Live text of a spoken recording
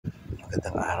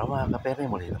Magandang araw mga kapere,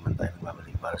 muli naman tayo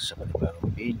nagbabalik para sa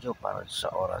panibagong video para sa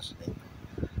oras na ito.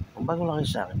 Kung bago lang kayo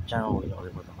sa akin channel, huwag niyo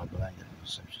kalimutan mag-like at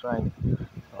subscribe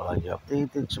para lagi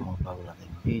updated sa mga bago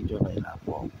nating video na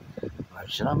ina-upload.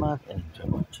 Maraming salamat and enjoy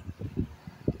watching.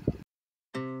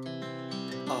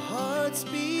 Our hearts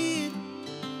beat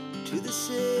to the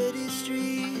city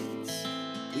streets.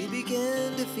 We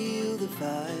began to feel the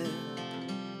fire.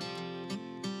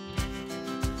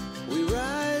 We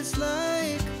rise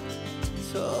like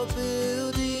tall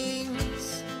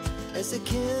buildings as the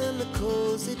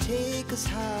chemicals, they take us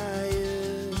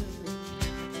higher.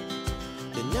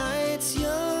 The night's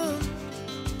young,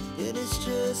 it has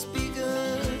just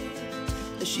begun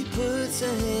as she puts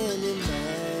her hand in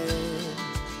mine.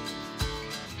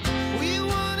 We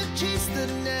wanna chase the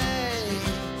night,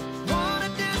 wanna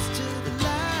dance to the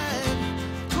light,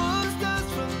 pull the stars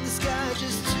from the sky,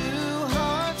 just two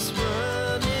hearts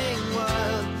running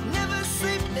wild. Never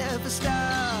sleep, never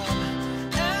stop,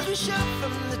 as we shout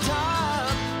from